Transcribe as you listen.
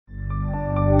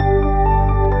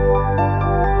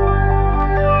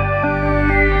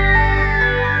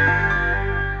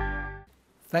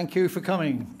Thank you for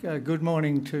coming. Good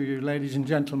morning to you, ladies and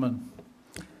gentlemen.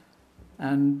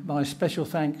 And my special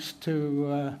thanks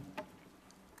to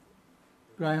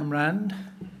Graham Rand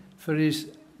for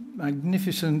his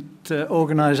magnificent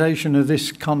organisation of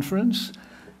this conference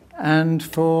and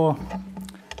for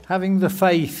having the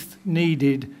faith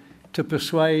needed to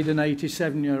persuade an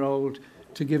 87-year-old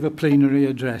to give a plenary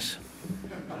address.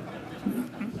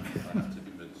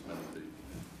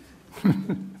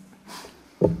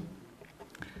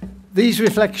 These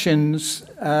reflections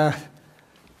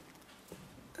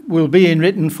will be in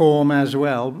written form as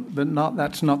well, but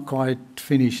that's not quite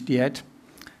finished yet.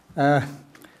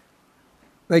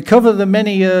 They cover the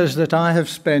many years that I have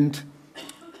spent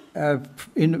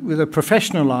with a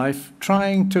professional life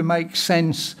trying to make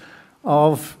sense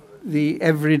of the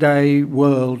everyday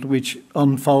world which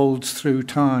unfolds through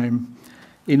time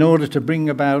in order to bring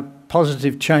about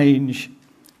positive change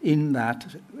in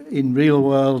real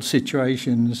world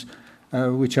situations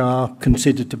which are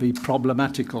considered to be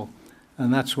problematical.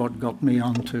 And that's what got me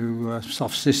onto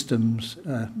soft systems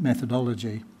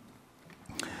methodology.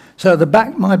 So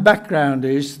my background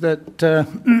is that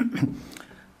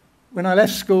when I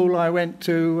left school, I went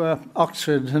to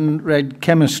Oxford and read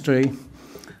chemistry,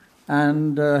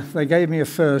 and they gave me a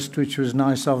first, which was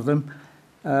nice of them,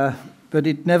 but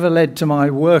it never led to my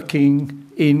working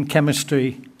in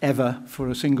chemistry ever for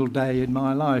a single day in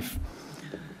my life.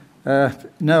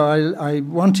 No, I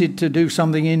wanted to do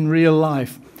something in real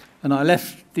life, and I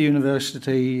left the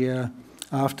university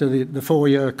after the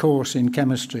four-year course in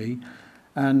chemistry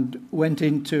and went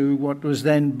into what was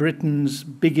then Britain's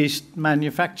biggest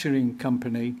manufacturing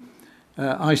company,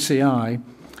 ICI,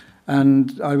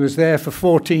 and I was there for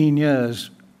 14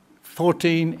 years,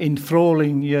 14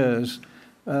 enthralling years,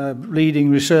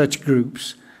 leading research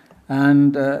groups.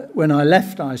 And when I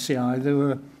left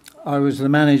ICI, I was the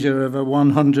manager of a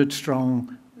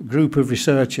 100-strong group of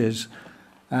researchers,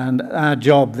 and our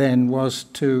job then was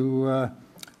to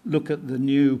look at the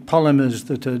new polymers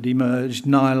that had emerged,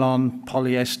 nylon,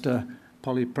 polyester,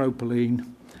 polypropylene,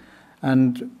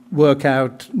 and work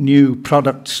out new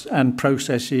products and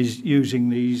processes using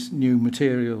these new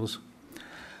materials.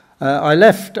 I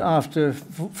left after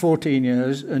 14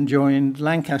 years and joined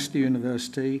Lancaster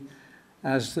University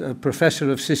as a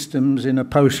professor of systems in a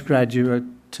postgraduate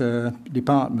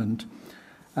department,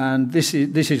 and this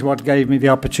is what gave me the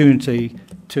opportunity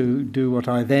to do what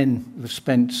I then have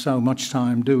spent so much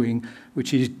time doing,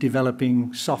 which is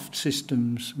developing soft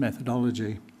systems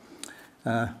methodology,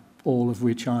 all of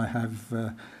which I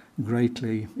have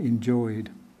greatly enjoyed.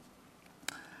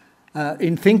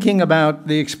 In thinking about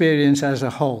the experience as a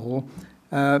whole,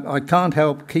 I can't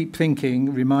help keep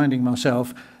reminding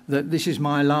myself that this is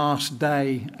my last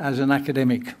day as an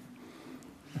academic.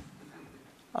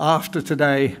 After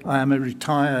today, I am a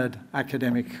retired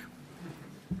academic.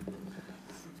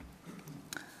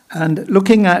 And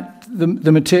looking at the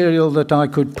material that I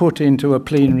could put into a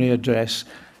plenary address,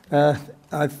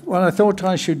 what I thought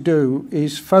I should do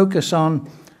is focus on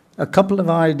a couple of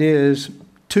ideas,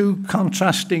 two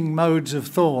contrasting modes of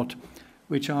thought,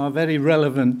 which are very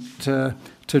relevant to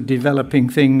developing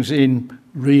things in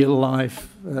real life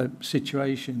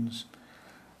situations.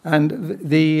 And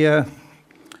the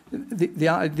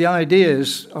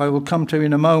ideas I will come to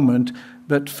in a moment,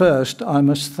 but first I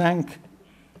must thank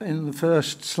in the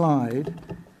first slide,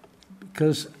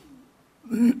 because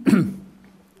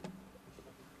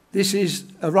this is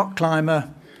a rock climber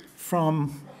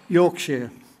from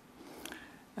Yorkshire.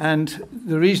 And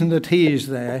the reason that he is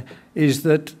there is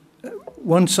that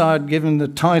once I'd given the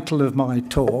title of my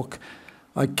talk,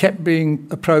 I kept being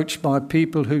approached by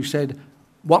people who said,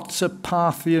 "What's a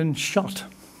Parthian shot?"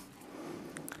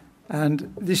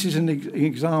 And this is an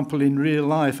example in real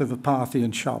life of a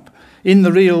Parthian shot. In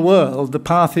the real world, the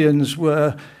Parthians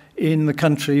were in the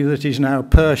country that is now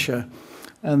Persia,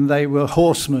 and they were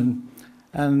horsemen,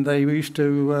 and they used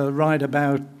to ride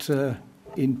about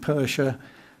in Persia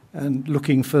and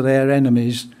looking for their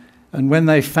enemies. And when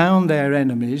they found their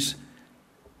enemies,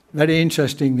 very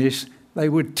interesting this, they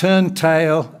would turn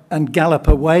tail and gallop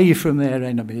away from their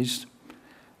enemies,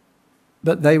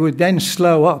 but they would then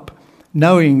slow up,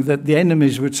 knowing that the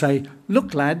enemies would say,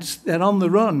 "Look, lads, they're on the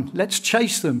run, let's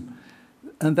chase them."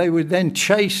 And they would then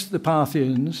chase the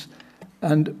Parthians,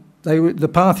 and the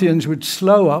Parthians would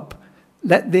slow up,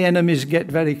 let the enemies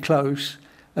get very close,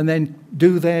 and then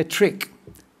do their trick,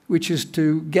 which is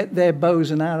to get their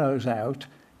bows and arrows out,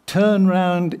 turn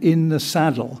round in the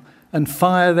saddle, and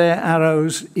fire their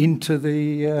arrows into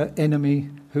the enemy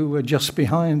who were just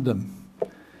behind them.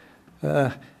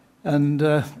 And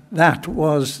that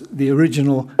was the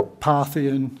original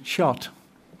Parthian shot.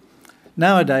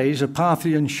 nowadays a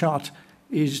Parthian shot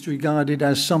is regarded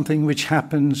as something which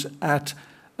happens at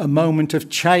a moment of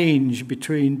change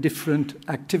between different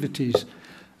activities.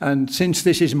 And since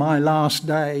this is my last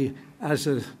day as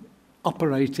an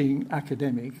operating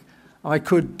academic, I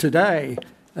could today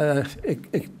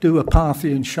do a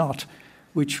Parthian shot,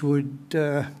 which would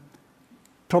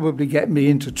probably get me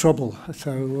into trouble.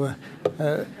 So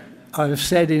I have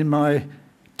said in my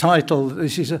title,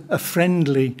 this is a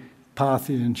friendly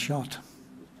Parthian shot.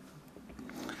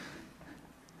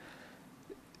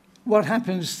 What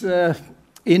happens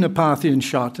in a Parthian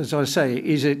shot, as I say,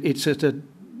 is it's at a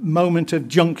moment of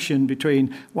junction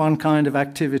between one kind of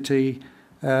activity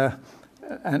and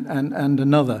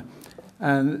another.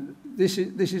 And this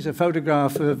is a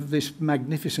photograph of this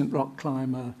magnificent rock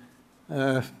climber,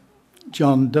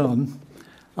 John Donne.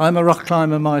 I'm a rock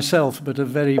climber myself, but of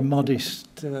very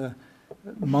modest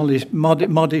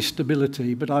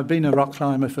ability, but I've been a rock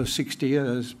climber for 60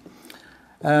 years.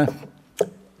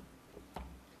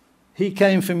 He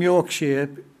came from Yorkshire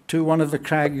to one of the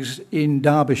crags in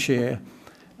Derbyshire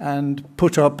and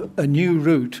put up a new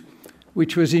route,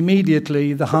 which was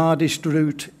immediately the hardest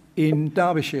route in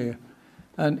Derbyshire.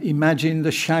 And imagine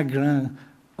the chagrin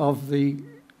of the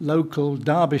local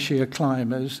Derbyshire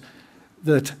climbers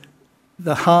that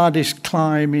the hardest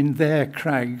climb in their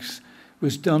crags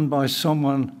was done by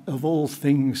someone, of all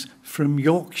things, from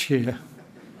Yorkshire.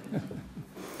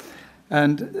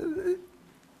 And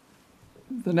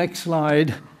the next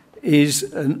slide is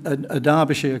a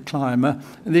Derbyshire climber.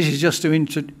 And this is just to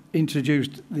introduce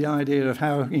the idea of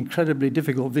how incredibly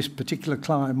difficult this particular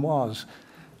climb was,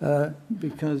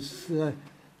 because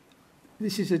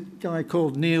this is a guy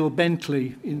called Neil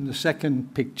Bentley in the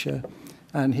second picture,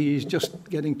 and he's just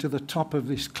getting to the top of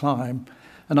this climb.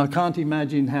 And I can't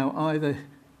imagine how either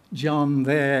John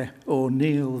there or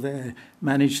Neil there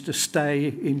managed to stay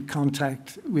in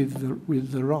contact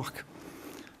with the rock.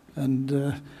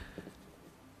 And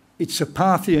it's a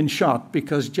Parthian shot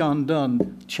because John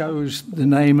Donne chose the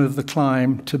name of the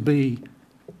climb to be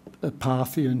a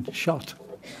Parthian shot.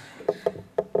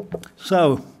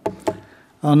 So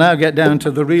I'll now get down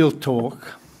to the real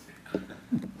talk.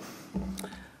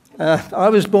 I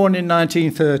was born in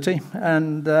 1930,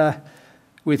 and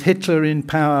with Hitler in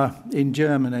power in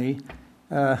Germany,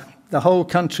 the whole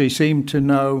country seemed to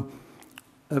know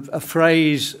a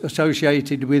phrase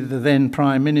associated with the then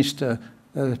Prime Minister,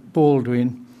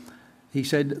 Baldwin. He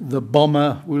said, "The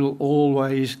bomber will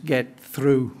always get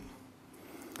through."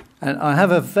 And I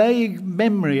have a vague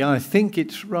memory, I think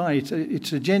it's right,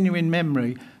 it's a genuine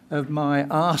memory of my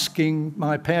asking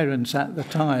my parents at the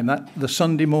time, the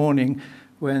Sunday morning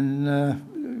when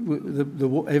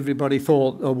everybody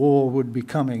thought a war would be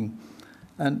coming.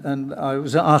 And I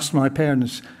was asked my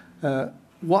parents,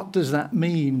 what does that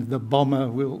mean, the bomber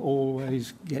will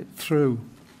always get through?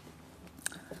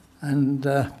 And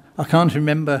I can't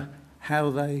remember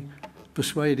how they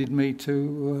persuaded me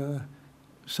to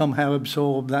somehow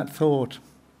absorb that thought.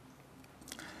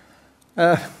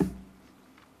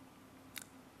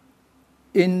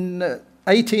 In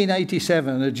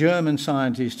 1887, a German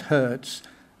scientist, Hertz,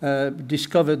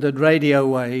 discovered that radio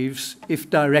waves, if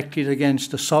directed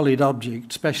against a solid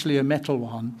object, especially a metal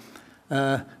one,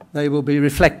 they will be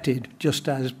reflected just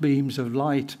as beams of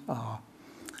light are.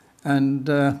 And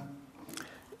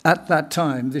at that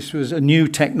time, this was a new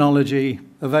technology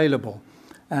available.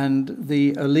 And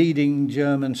a leading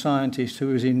German scientist who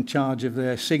was in charge of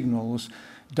their signals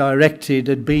directed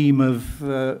a beam of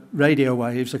radio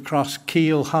waves across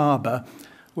Kiel Harbour,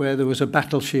 where there was a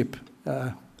battleship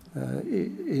in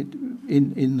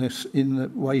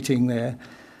the waiting there.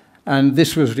 And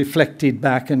this was reflected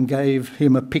back and gave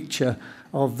him a picture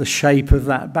of the shape of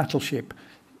that battleship.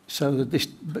 So that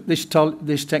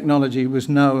this technology was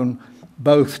known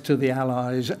both to the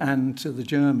Allies and to the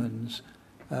Germans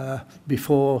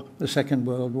before the Second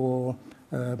World War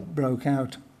broke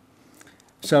out.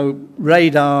 So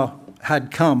radar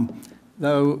had come,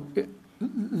 though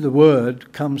the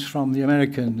word comes from the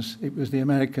Americans. It was the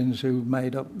Americans who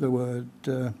made up the word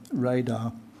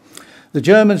radar. The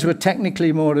Germans were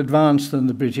technically more advanced than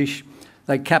the British.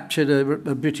 They captured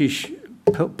a British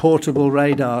portable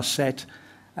radar set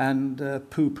and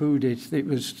poo-pooed it. It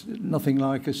was nothing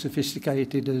like as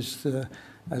sophisticated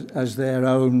as their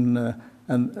own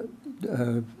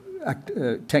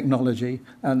technology,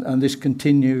 and this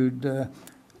continued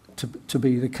to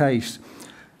be the case.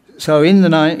 So in the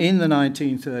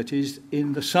 1930s,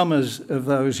 in the summers of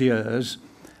those years,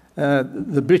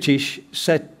 the British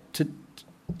set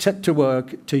to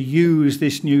work to use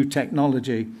this new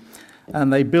technology,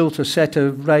 and they built a set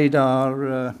of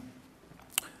radar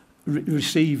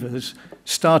receivers,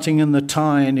 starting in the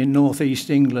Tyne in northeast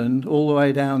England, all the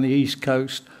way down the east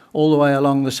coast, all the way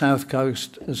along the south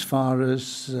coast as far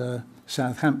as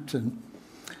Southampton.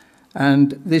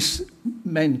 And this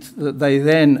meant that they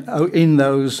then, in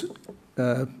those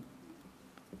the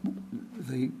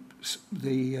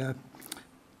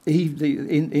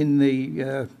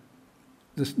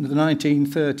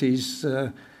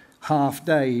 1930s half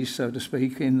days, so to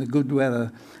speak, in the good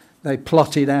weather, they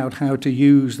plotted out how to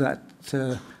use that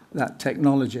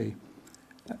technology,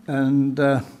 and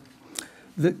the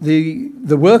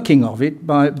working of it.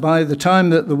 By the time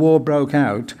that the war broke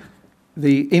out,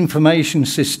 the information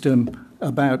system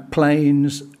about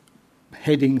planes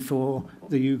heading for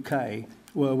the UK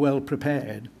were well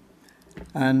prepared,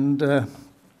 and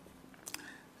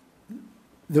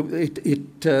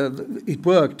it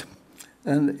worked,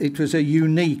 and it was a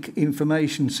unique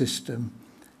information system,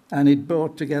 and it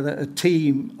brought together a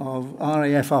team of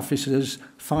RAF officers,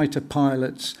 fighter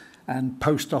pilots, and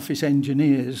post office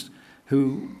engineers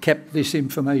who kept this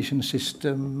information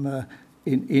system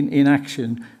in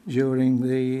action during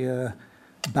the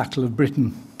Battle of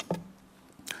Britain.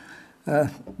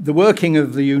 The working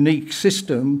of the unique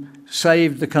system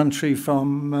saved the country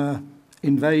from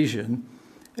invasion.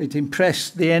 It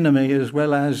impressed the enemy as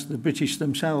well as the British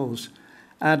themselves.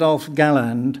 Adolf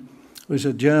Galland was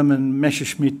a German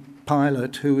Messerschmitt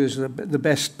pilot who was the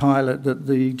best pilot that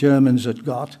the Germans had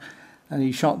got, and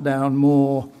he shot down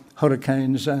more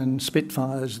Hurricanes and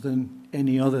Spitfires than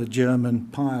any other German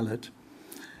pilot.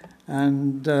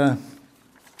 And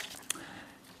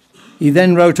he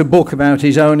then wrote a book about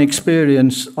his own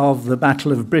experience of the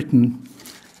Battle of Britain,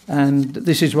 and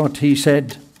this is what he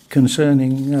said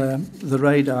concerning the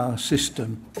radar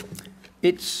system.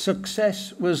 Its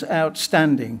success was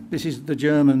outstanding. This is the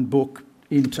German book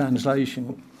in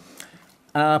translation.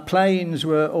 Our planes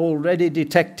were already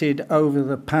detected over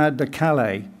the Pas de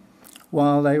Calais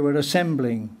while they were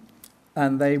assembling,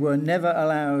 and they were never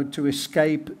allowed to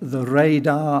escape the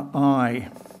radar eye.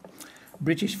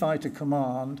 British Fighter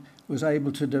Command was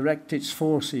able to direct its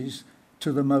forces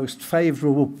to the most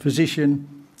favourable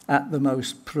position at the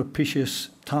most propitious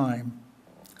time.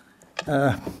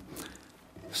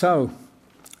 So,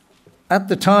 at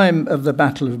the time of the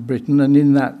Battle of Britain, and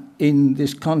in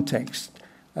this context,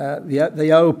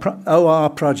 the OR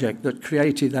project that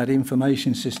created that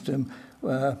information system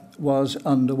was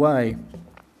underway.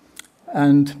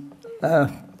 And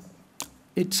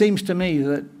it seems to me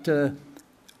that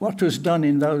what was done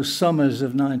in those summers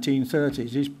of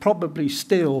 1930s is probably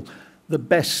still the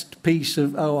best piece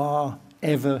of OR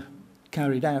ever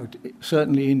carried out,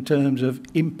 certainly in terms of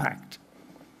impact.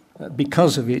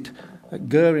 Because of it,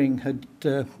 Goering had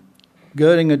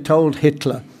told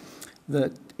Hitler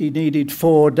that he needed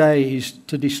 4 days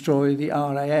to destroy the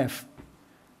RAF.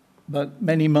 But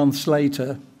many months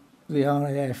later, the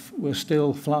RAF were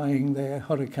still flying their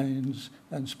Hurricanes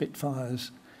and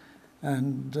Spitfires.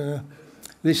 And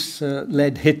this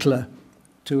led Hitler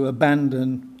to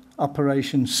abandon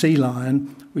Operation Sea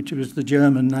Lion, which was the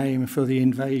German name for the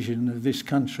invasion of this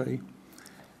country.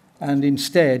 And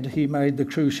instead, he made the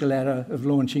crucial error of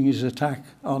launching his attack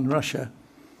on Russia.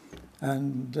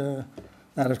 And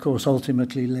that, of course,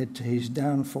 ultimately led to his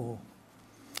downfall.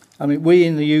 I mean, we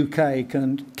in the UK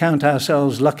can count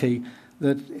ourselves lucky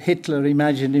that Hitler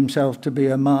imagined himself to be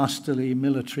a masterly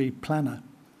military planner.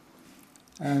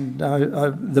 And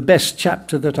the best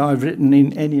chapter that I've written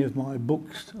in any of my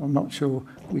books, I'm not sure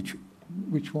which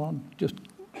one, just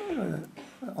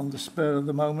on the spur of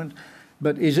the moment,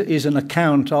 but is an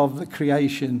account of the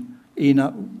creation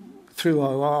through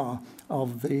OR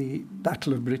of the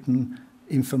Battle of Britain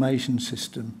information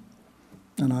system.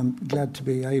 And I'm glad to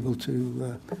be able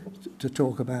to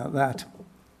talk about that.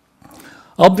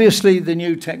 Obviously, the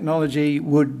new technology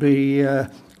would be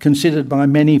considered by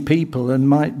many people and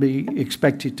might be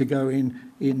expected to go in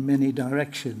many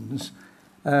directions.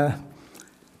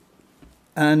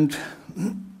 And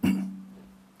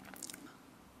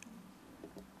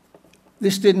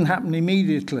this didn't happen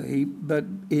immediately, but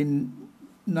in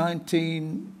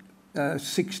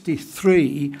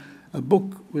 1963, a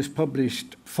book was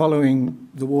published following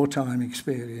the wartime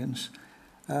experience,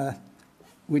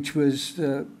 which was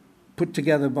put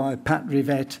together by Pat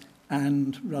Rivett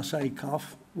and Russ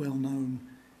Aikoff, well known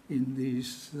in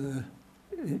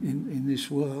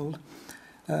this world,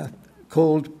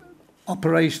 called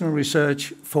Operational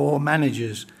Research for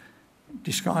Managers,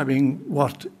 describing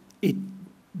what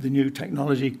the new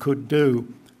technology could do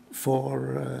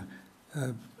for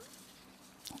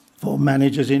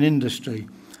managers in industry.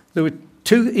 There were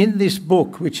two in this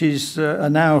book, which is a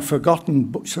now forgotten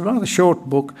book. It's a rather short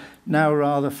book, now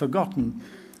rather forgotten.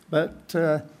 But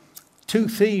two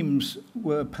themes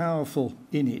were powerful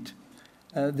in it.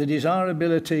 The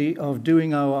desirability of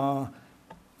doing OR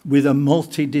with a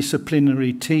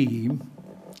multidisciplinary team,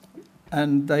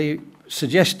 and they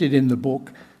suggested in the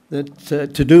book that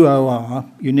to do OR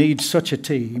you need such a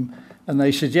team, and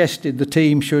they suggested the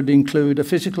team should include a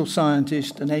physical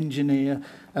scientist, an engineer,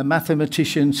 a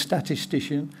mathematician,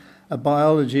 statistician, a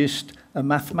biologist, a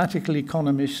mathematical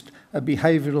economist, a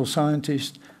behavioural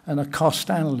scientist, and a cost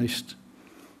analyst.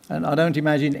 And I don't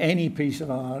imagine any piece of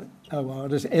OR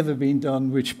has ever been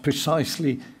done which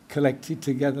precisely collected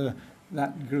together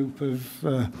that group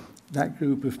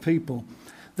of people.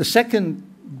 The second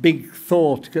big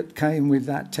thought that came with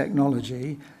that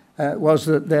technology was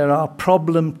that there are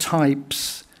problem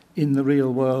types in the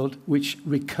real world which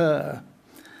recur.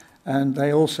 And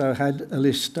they also had a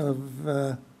list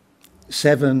of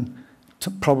 7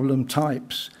 problem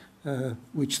types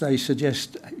which they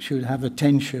suggest should have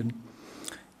attention.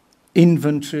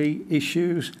 Inventory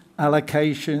issues,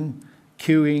 allocation,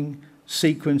 queuing,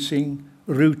 sequencing,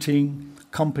 routing,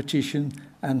 competition,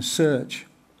 and search.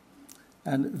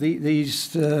 And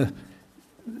these were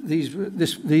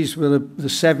the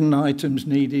 7 items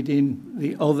needed in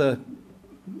the other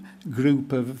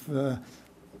group of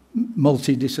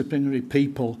multidisciplinary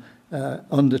people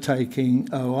undertaking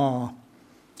OR.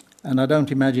 And I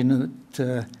don't imagine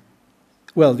that,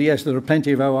 well, yes, there are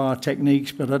plenty of OR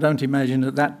techniques, but I don't imagine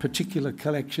that that particular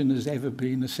collection has ever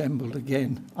been assembled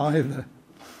again either.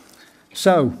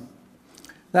 So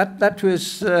that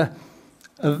was a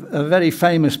very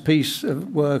famous piece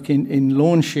of work in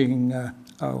launching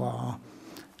OR.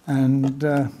 And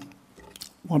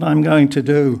what I'm going to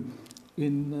do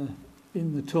in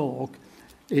the talk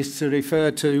is to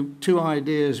refer to 2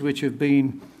 ideas which have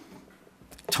been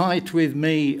tight with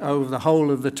me over the whole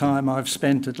of the time I've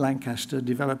spent at Lancaster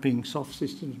developing soft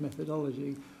systems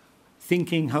methodology,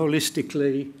 thinking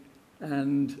holistically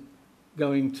and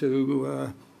going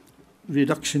to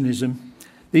reductionism.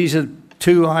 These are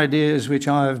 2 ideas which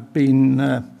I've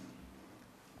been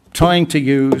trying to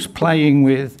use, playing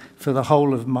with for the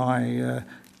whole of my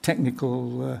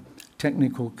technical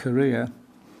career.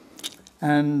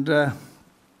 And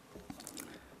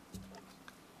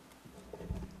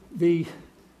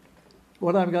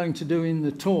what I'm going to do in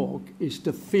the talk is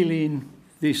to fill in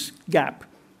this gap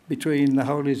between the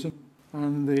holism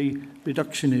and the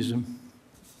reductionism.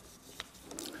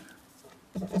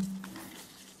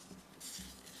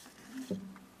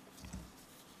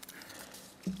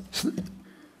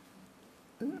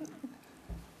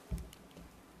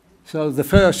 So the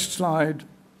first slide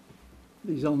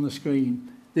is on the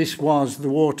screen. This was the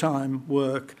wartime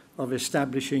work of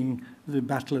establishing the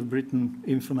Battle of Britain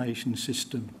information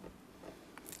system.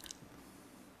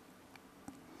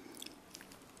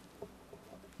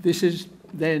 This is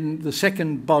then the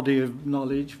second body of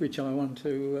knowledge which I want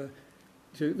to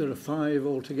there are 5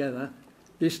 altogether.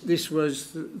 This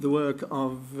was the work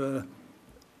of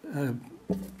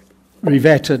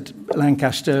Rivet at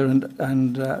Lancaster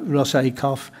and Ross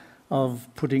Aikoff of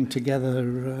putting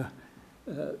together,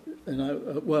 at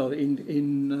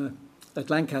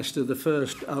Lancaster, the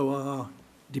first OR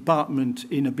department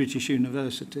in a British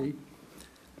university.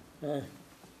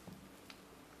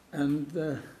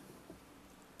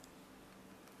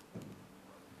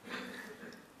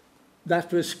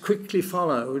 That was quickly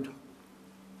followed,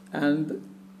 and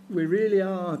we really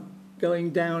are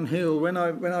going downhill. When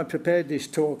I prepared this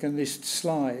talk and this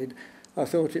slide, I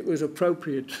thought it was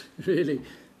appropriate, really,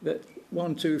 that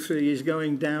 1, 2, 3 is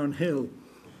going downhill,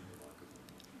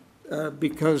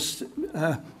 because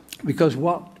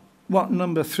what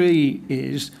number 3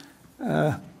 is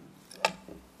a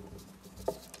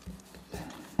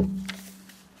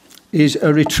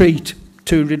retreat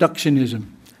to reductionism.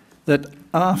 That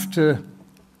after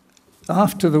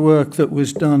the work that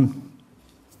was done,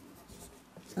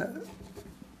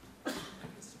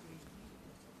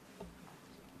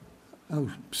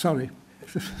 oh, sorry,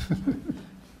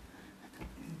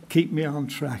 keep me on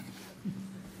track.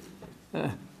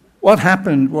 What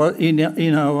happened was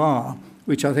in OR,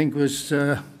 which I think was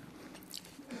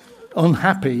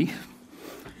unhappy,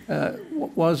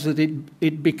 was that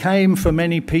it became for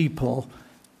many people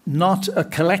not a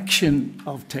collection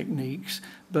of techniques,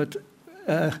 but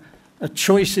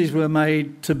choices were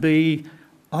made to be,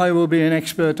 I will be an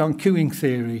expert on queuing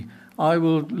theory, I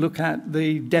will look at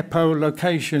the depot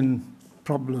location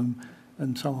problem,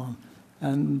 and so on.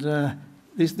 And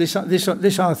this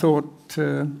I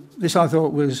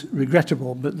thought was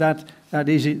regrettable, but that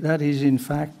is in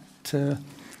fact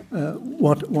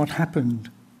what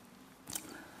happened.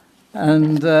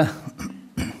 And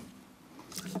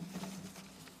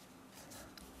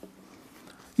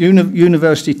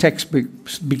university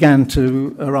textbooks began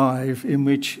to arrive in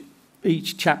which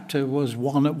each chapter was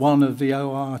one of the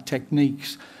OR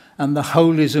techniques, and the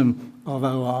holism of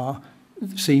OR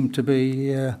seemed to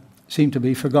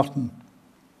be forgotten.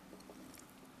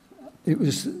 It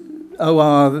was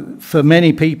OR, for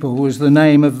many people, was the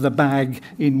name of the bag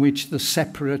in which the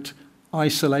separate,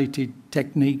 isolated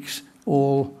techniques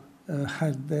all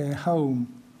had their home,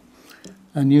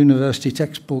 and university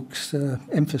textbooks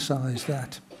emphasised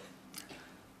that.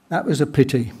 That was a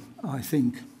pity, I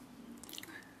think.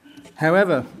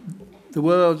 However, the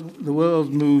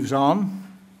world moves on.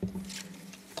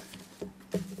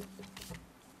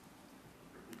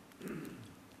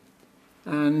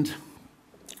 And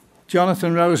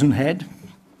Jonathan Rosenhead,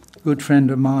 good friend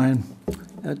of mine,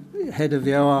 head of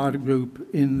the OR group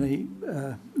in the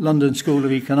London School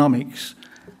of Economics,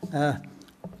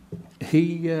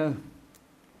 he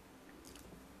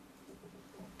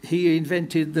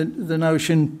invented the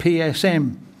notion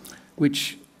PSM,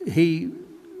 which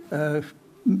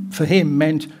for him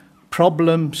meant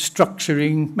problem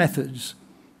structuring methods.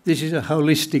 This is a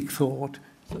holistic thought.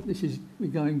 So we're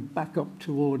going back up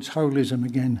towards holism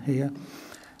again here.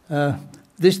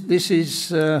 This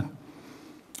is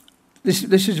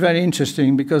very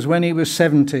interesting, because when he was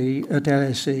 70 at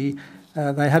LSE,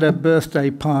 they had a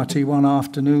birthday party one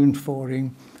afternoon for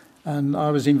him, and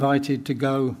I was invited to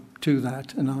go to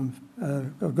that. And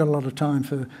I've got a lot of time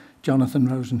for Jonathan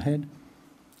Rosenhead,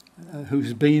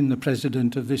 who's been the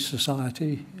president of this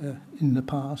society in the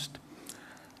past.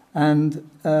 And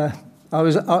I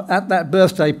was at that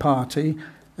birthday party.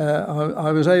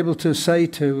 I was able to say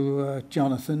to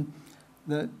Jonathan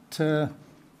that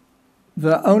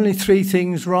there are only three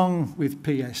things wrong with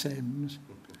PSMs: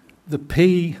 the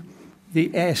P, the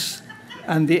S,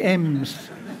 and the M's.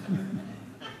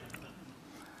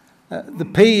 The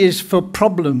P is for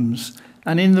problems,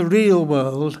 and in the real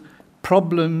world,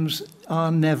 problems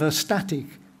are never static.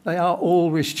 They are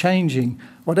always changing.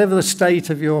 Whatever the state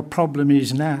of your problem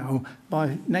is now,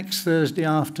 by next Thursday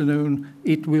afternoon,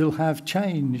 it will have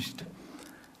changed.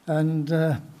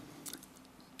 And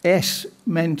S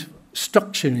meant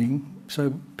structuring,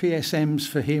 so PSMs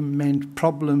for him meant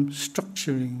problem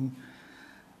structuring.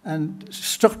 And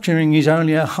structuring is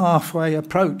only a halfway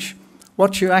approach.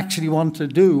 What you actually want to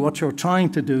do, what you're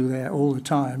trying to do there all the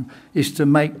time, is to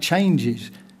make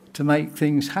changes, to make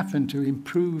things happen, to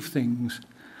improve things.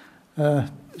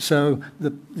 So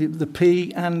the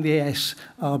P and the S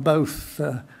are both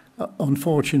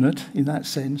unfortunate in that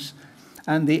sense.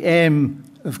 And the M,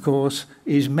 of course,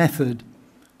 is method.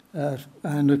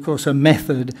 And of course, a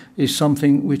method is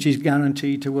something which is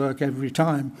guaranteed to work every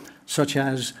time, such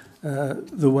as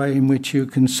the way in which you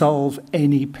can solve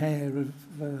any pair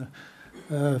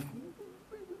of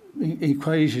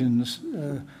equations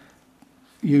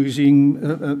using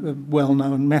a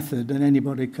well-known method, and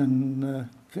anybody can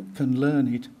learn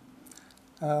it.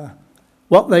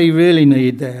 What they really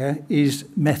need there is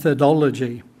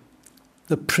methodology,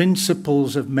 the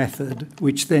principles of method,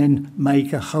 which then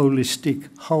make a holistic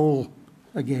whole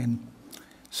again.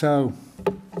 So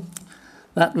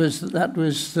that was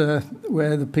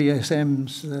where the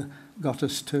PSMs got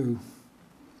us to.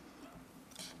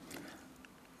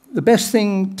 The best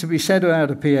thing to be said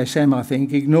about a PSM, I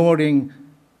think, ignoring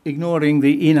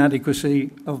the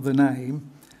inadequacy of the name,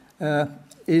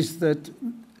 is that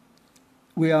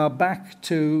we are back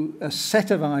to a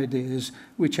set of ideas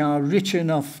which are rich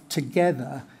enough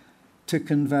together to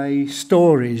convey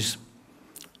stories.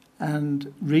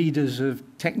 And readers of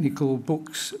technical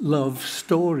books love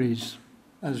stories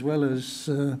as well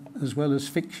as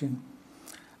fiction.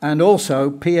 And also,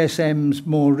 PSMs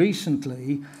more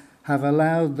recently have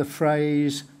allowed the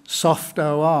phrase soft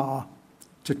OR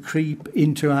to creep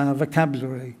into our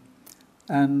vocabulary.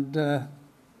 And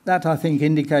that, I think,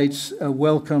 indicates a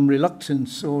welcome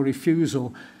reluctance or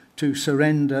refusal to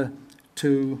surrender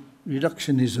to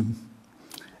reductionism.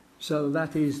 So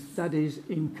that is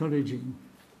encouraging.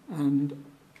 And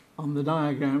on the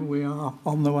diagram, we are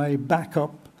on the way back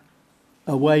up,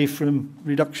 away from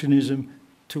reductionism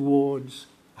towards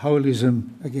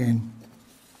holism again.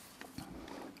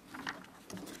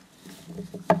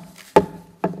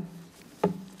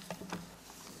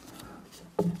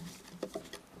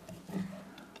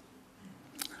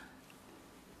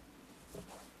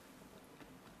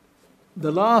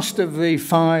 The last of the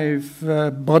five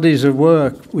bodies of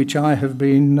work which I have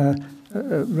been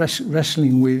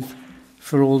wrestling with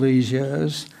for all these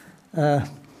years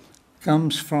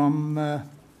comes from a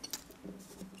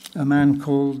man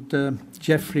called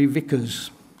Geoffrey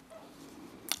Vickers,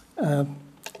 a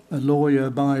lawyer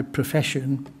by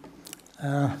profession,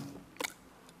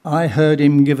 I heard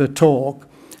him give a talk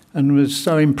and was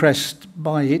so impressed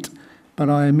by it, but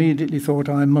I immediately thought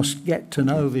I must get to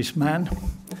know this man.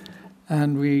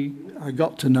 And I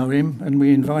got to know him, and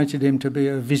we invited him to be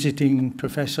a visiting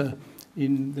professor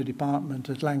in the department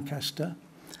at Lancaster.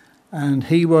 And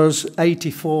he was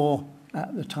 84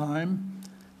 at the time,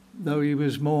 though he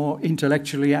was more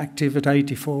intellectually active at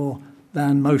 84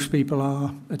 than most people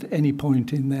are at any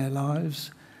point in their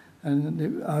lives.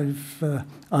 And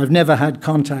I've never had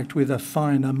contact with a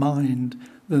finer mind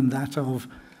than that of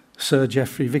Sir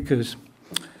Geoffrey Vickers.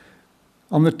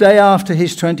 On the day after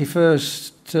his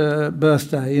 21st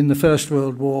birthday in the First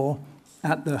World War,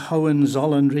 at the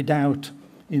Hohenzollern Redoubt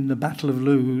in the Battle of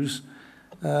Loos,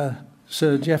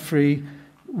 Sir Geoffrey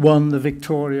won the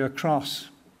Victoria Cross,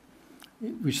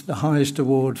 which is the highest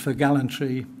award for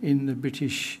gallantry in the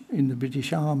British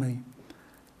Army.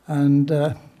 And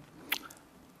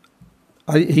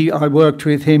I worked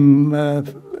with him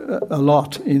a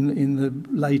lot in the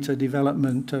later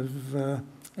development of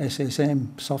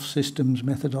SSM, soft systems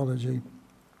methodology.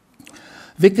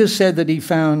 Vickers said that he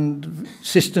found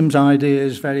systems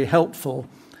ideas very helpful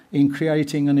in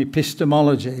creating an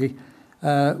epistemology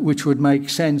which would make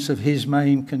sense of his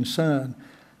main concern.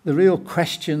 The real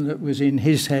question that was in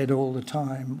his head all the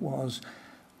time was,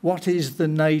 what is the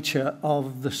nature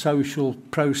of the social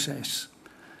process?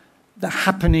 The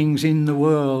happenings in the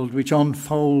world which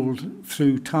unfold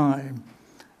through time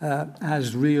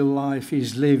as real life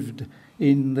is lived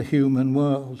in the human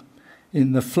world,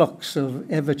 in the flux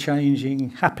of ever-changing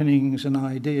happenings and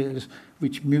ideas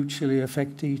which mutually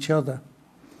affect each other.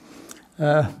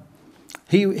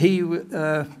 His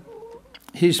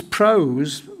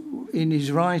prose in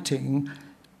his writing,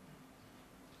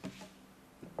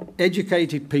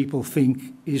 educated people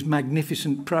think is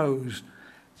magnificent prose.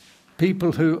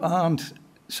 People who aren't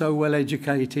so well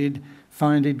educated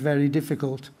find it very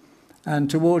difficult. And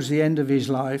towards the end of his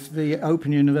life, the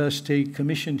Open University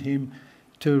commissioned him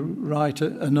to write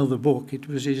another book. It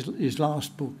was his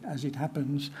last book, as it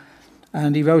happens.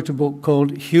 And he wrote a book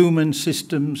called Human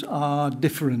Systems Are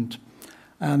Different.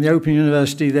 And the Open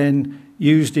University then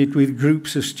used it with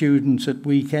groups of students at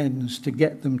weekends to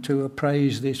get them to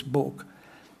appraise this book.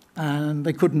 And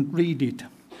they couldn't read it.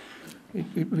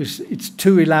 It's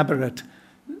too elaborate.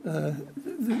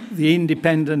 The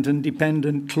independent and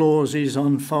dependent clauses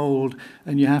unfold,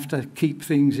 and you have to keep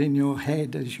things in your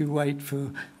head as you wait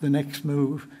for the next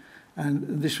move.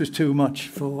 And this was too much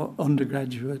for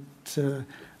undergraduate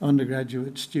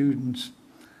students.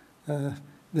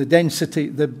 The density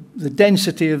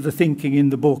of the thinking in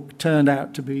the book turned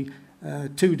out to be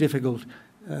too difficult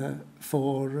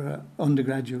for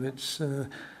undergraduates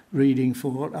reading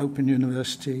for Open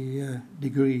University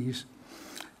degrees.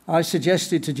 I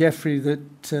suggested to Geoffrey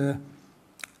that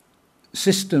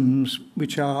systems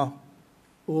which are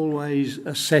always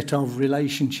a set of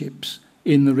relationships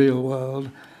in the real world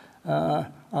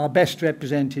are best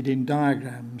represented in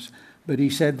diagrams, but he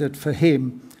said that for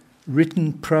him,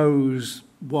 written prose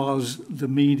was the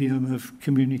medium of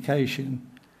communication,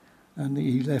 and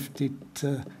he left it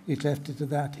to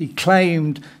that. He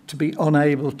claimed to be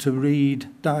unable to read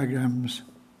diagrams.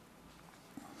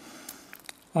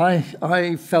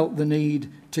 I felt the need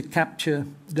to capture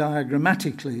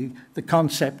diagrammatically the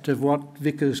concept of what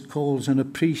Vickers calls an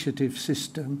appreciative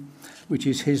system, which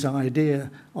is his idea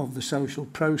of the social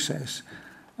process.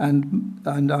 And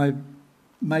I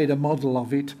made a model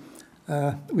of it,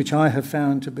 which I have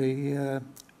found to be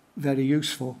very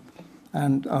useful.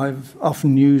 And I've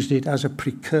often used it as a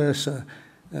precursor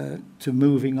to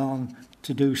moving on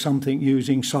to do something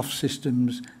using soft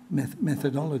systems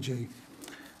methodology.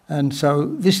 And so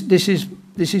this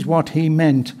is what he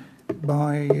meant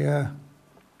by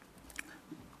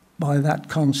that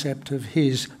concept of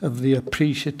the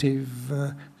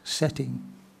appreciative setting.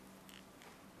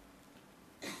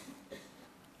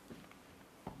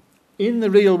 In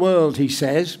the real world, he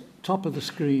says, top of the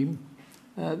screen,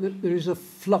 there is a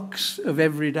flux of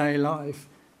everyday life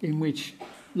in which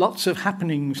lots of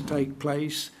happenings take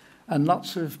place and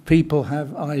lots of people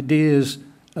have ideas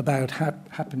about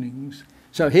happenings.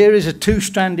 So here is a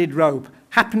two-stranded rope,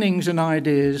 happenings and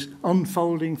ideas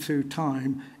unfolding through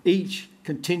time, each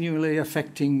continually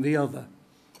affecting the other.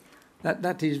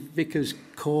 That is Vickers'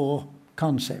 core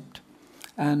concept.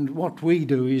 And what we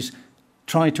do is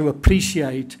try to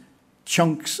appreciate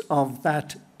chunks of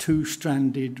that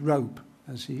two-stranded rope,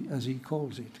 as he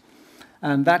calls it.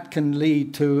 And that can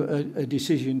lead to a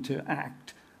decision to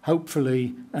act,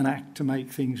 hopefully an act to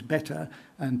make things better,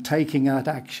 and taking that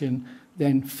action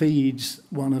then feeds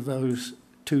one of those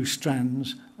two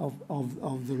strands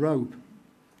of the rope.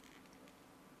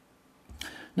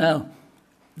 Now,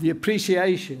 the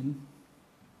appreciation,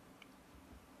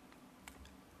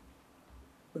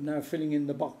 we're now filling in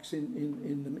the box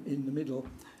in the middle,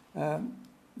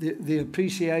 the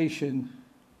appreciation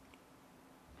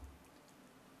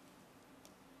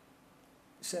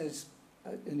says,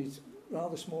 and it's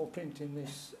rather small print in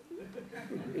this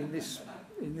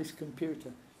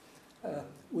computer,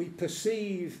 we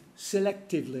perceive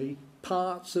selectively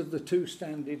parts of the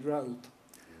two-stranded rope.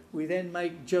 We then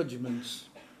make judgments,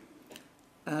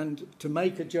 and to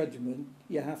make a judgment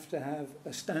you have to have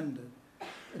a standard,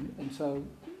 and so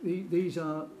these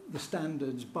are the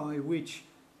standards by which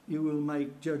you will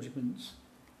make judgments,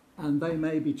 and they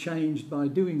may be changed by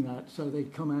doing that, so they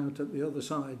come out at the other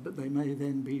side, but they may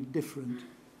then be different.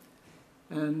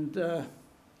 And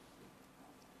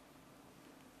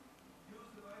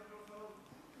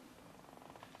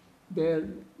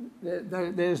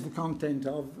there's the content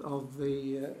of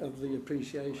the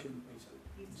appreciation.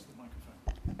 It's the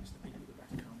microphone. It's the people at the back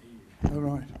can't hear you. All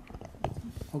right.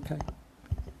 Okay.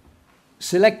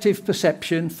 Selective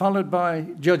perception followed by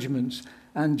judgments,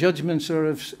 and judgments are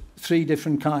of three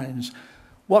different kinds.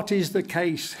 What is the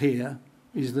case here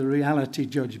is the reality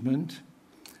judgment.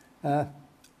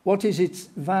 What is its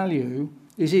value?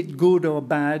 Is it good or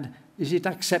bad? Is it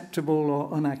acceptable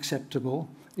or unacceptable?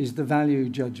 Is the value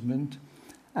judgment.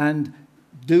 And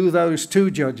do those two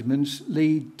judgments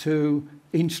lead to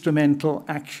instrumental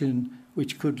action,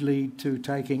 which could lead to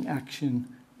taking action,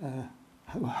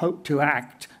 hope to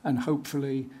act, and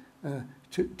hopefully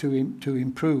to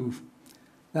improve?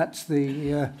 That's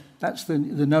the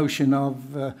notion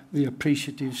of the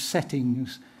appreciative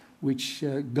settings which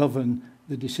govern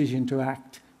the decision to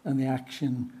act and the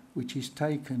action which is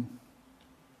taken.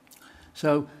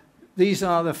 So these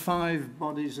are the 5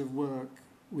 bodies of work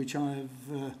which I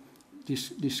have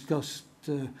discussed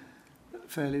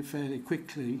fairly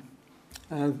quickly.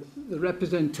 The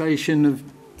representation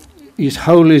is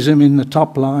holism in the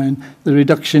top line, the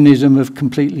reductionism of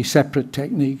completely separate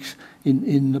techniques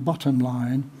in the bottom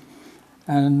line,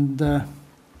 and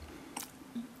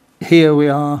here we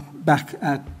are back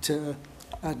at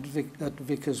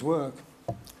Vicker's work,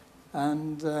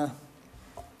 and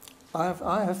I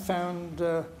have found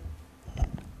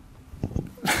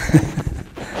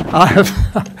I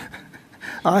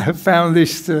have found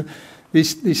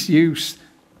this use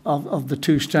of the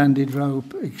two-stranded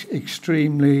rope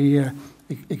extremely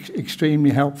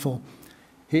helpful.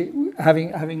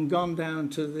 Having gone down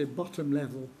to the bottom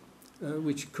level,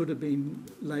 which could have been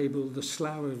labelled the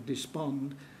Slough of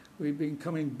Despond, we've been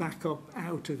coming back up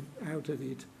out of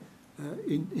it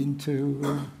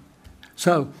into.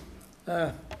 So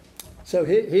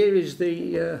here is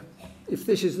the. If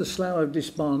this is the Slough of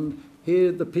Despond,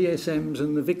 here the PSMs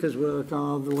and the Vickers work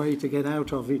are the way to get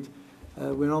out of it.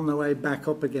 We're on the way back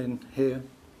up again here,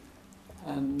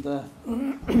 and.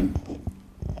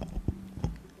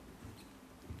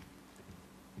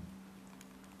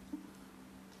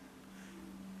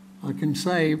 I can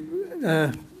say,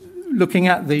 looking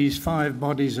at these 5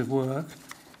 bodies of work,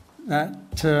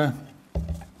 that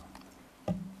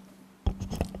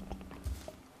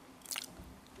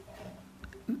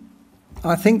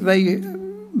I think they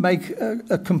make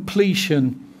a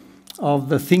completion of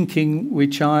the thinking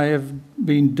which I have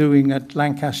been doing at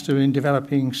Lancaster in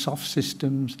developing soft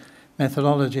systems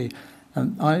methodology.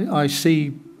 And I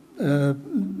see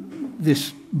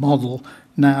this model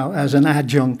now as an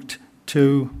adjunct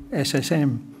to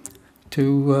SSM,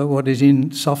 to what is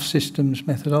in soft systems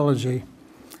methodology.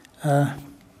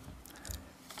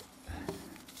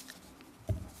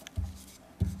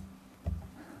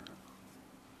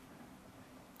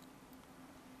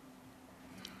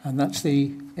 And that's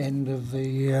the end of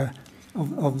the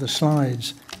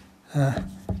slides.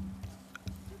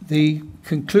 The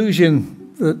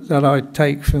conclusion that I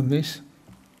take from this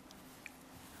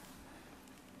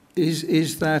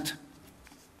is that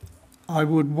I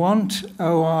would want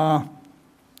OR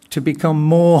to become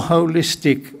more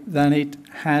holistic than it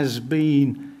has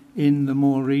been in the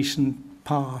more recent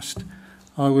past.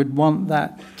 I would want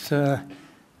that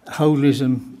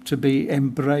holism to be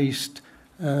embraced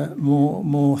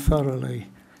more thoroughly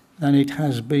than it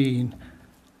has been,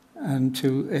 and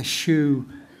to eschew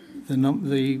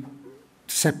the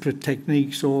separate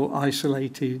techniques all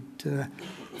isolated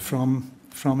from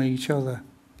each other.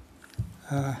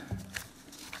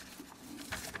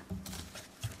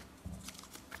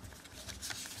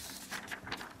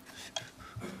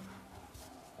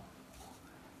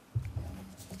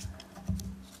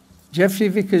 Geoffrey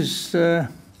Vickers'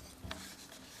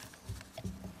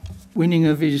 winning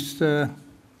of his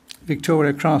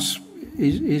Victoria Cross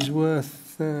is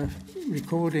worth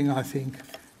recording, I think.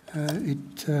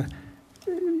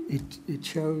 it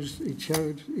shows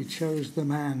the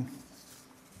man.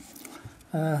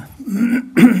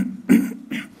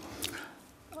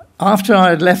 After I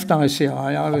had left ICI,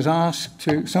 I was asked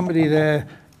to, somebody there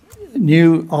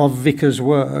knew of Vickers'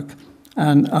 work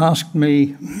and asked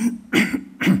me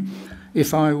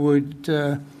if I would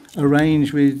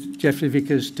arrange with Geoffrey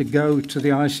Vickers to go to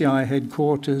the ICI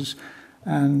headquarters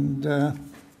and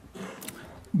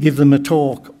give them a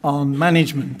talk on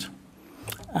management.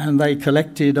 And they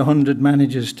collected 100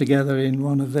 managers together in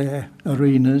one of their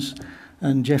arenas,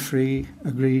 and Geoffrey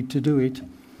agreed to do it.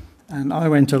 And I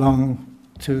went along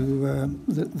to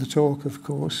the talk, of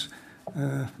course,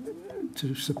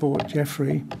 to support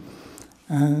Geoffrey.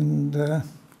 And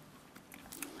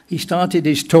he started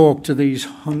his talk to these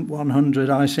 100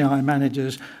 ICI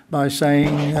managers by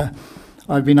saying,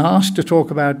 I've been asked to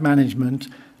talk about management,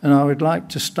 and I would like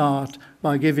to start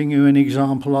by giving you an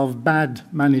example of bad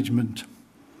management.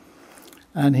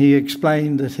 And he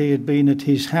explained that he had been at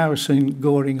his house in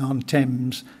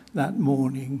Goring-on-Thames that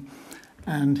morning,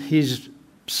 and his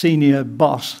senior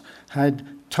boss had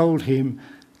told him,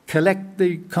 collect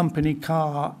the company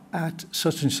car at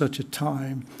such and such a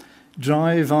time,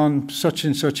 drive on such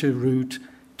and such a route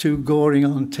to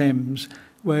Goring-on-Thames,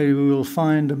 where you will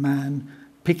find a man,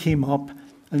 pick him up,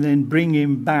 and then bring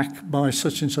him back by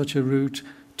such and such a route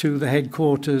to the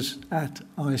headquarters at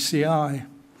ICI.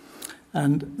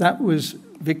 And that was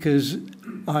Vickers'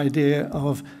 idea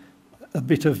of a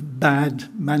bit of bad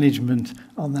management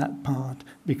on that part,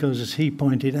 because, as he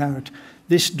pointed out,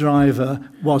 this driver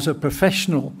was a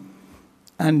professional,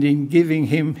 and in giving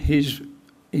him his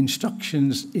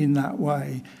instructions in that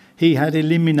way, he had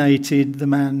eliminated the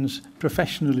man's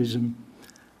professionalism.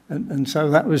 And so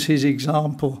that was his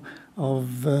example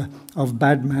of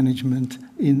bad management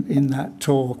in that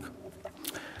talk.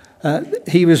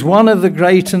 He was one of the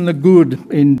great and the good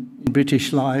in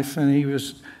British life, and he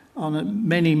was on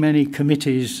many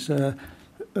committees,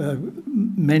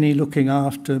 many looking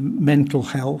after mental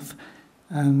health,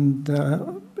 and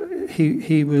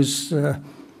he was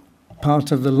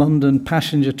part of the London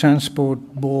Passenger Transport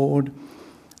Board,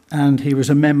 and he was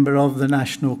a member of the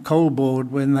National Coal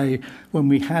Board when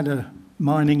we had a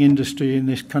mining industry in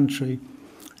this country,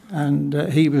 and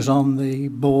he was on the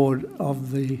board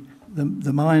of the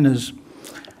miners.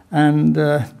 And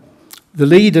the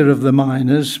leader of the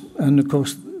miners, and of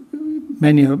course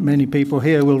many people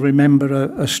here will remember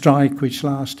a strike which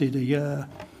lasted a year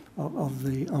of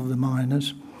the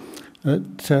miners.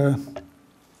 But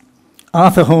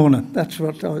Arthur Horner, that's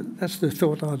the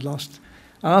thought I'd lost.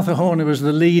 Arthur Horner was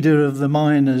the leader of the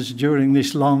miners during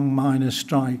this long miners'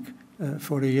 strike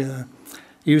for a year.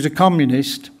 He was a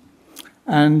communist,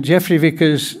 and Geoffrey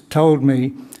Vickers told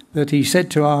me that he said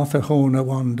to Arthur Horner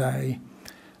one day,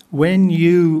 when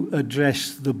you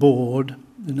address the board,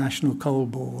 the National Coal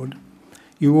Board,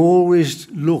 you always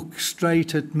look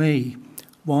straight at me.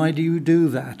 Why do you do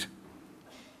that?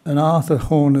 And Arthur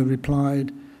Horner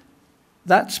replied,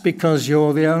 that's because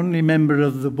you're the only member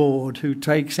of the board who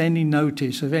takes any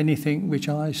notice of anything which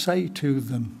I say to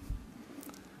them.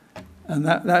 And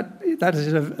that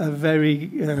is a very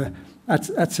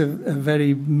that's a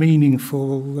very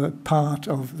meaningful part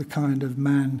of the kind of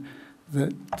man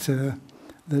that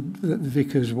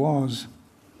Vickers was.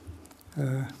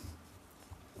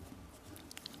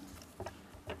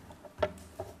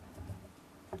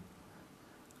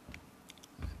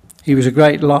 He was a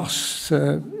great loss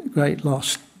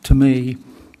to me,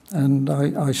 and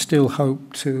I still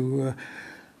hope to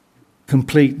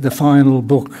complete the final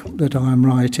book that I'm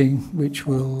writing, which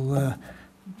will,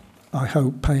 I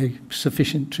hope, pay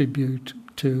sufficient tribute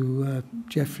to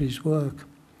Geoffrey's work.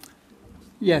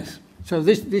 Yes. So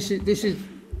this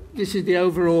is the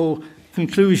overall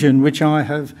conclusion which I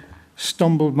have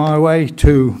stumbled my way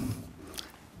to.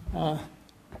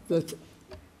 That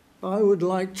I would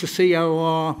like to see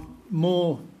OR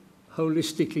more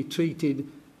holistically treated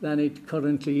than it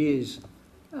currently is,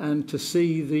 and to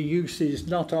see the uses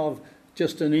not of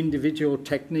just an individual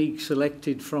technique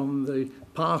selected from the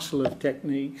parcel of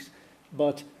techniques,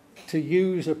 but to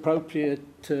use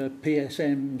appropriate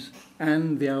PSMs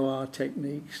and the OR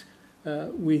techniques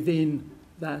within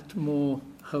that more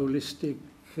holistic,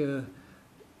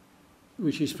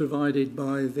 which is provided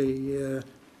by the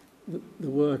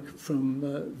work from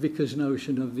Vickers'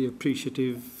 notion of the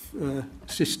appreciative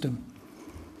system.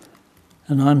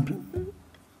 And I'm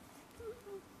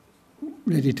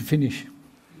ready to finish.